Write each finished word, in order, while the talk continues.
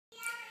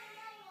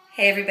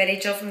Hey everybody,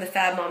 Jill from the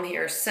Fab Mom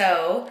here.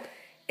 So,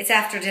 it's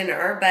after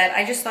dinner, but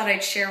I just thought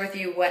I'd share with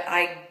you what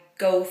I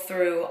go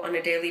through on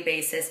a daily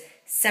basis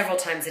several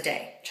times a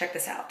day. Check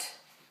this out.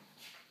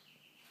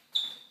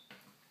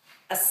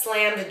 A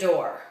slammed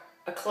door,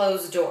 a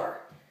closed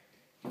door.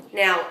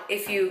 Now,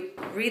 if you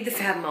read the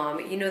Fab Mom,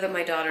 you know that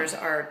my daughters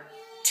are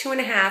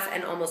 2.5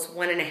 and almost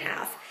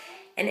 1.5.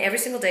 And every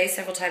single day,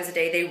 several times a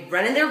day, they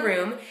run in their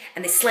room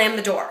and they slam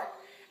the door.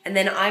 And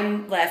then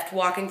I'm left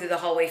walking through the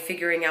hallway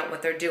figuring out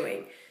what they're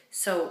doing.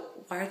 So,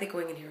 why are they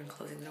going in here and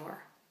closing the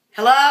door?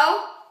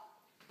 Hello?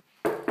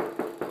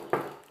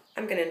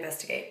 I'm gonna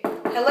investigate.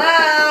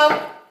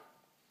 Hello?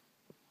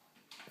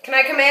 Can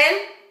I come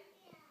in?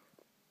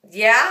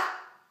 Yeah?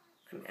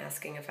 I'm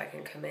asking if I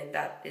can come in.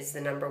 That is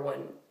the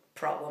 #1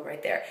 problem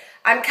right there.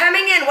 I'm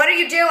coming in. What are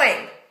you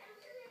doing?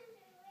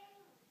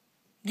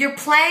 You're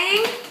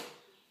playing?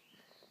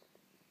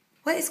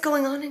 What is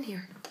going on in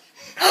here?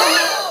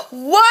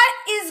 What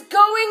is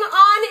going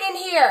on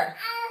in here?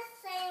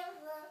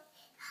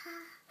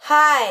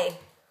 Hi.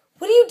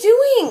 What are you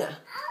doing?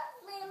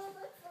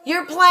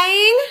 You're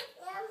playing?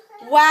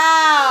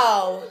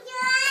 Wow.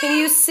 Can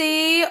you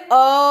see?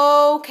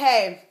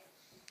 Okay.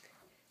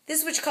 This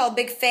is what you call a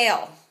big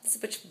fail. This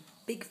is a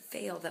big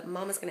fail that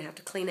Mama's going to have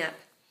to clean up.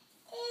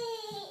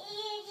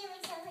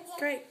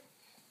 Great.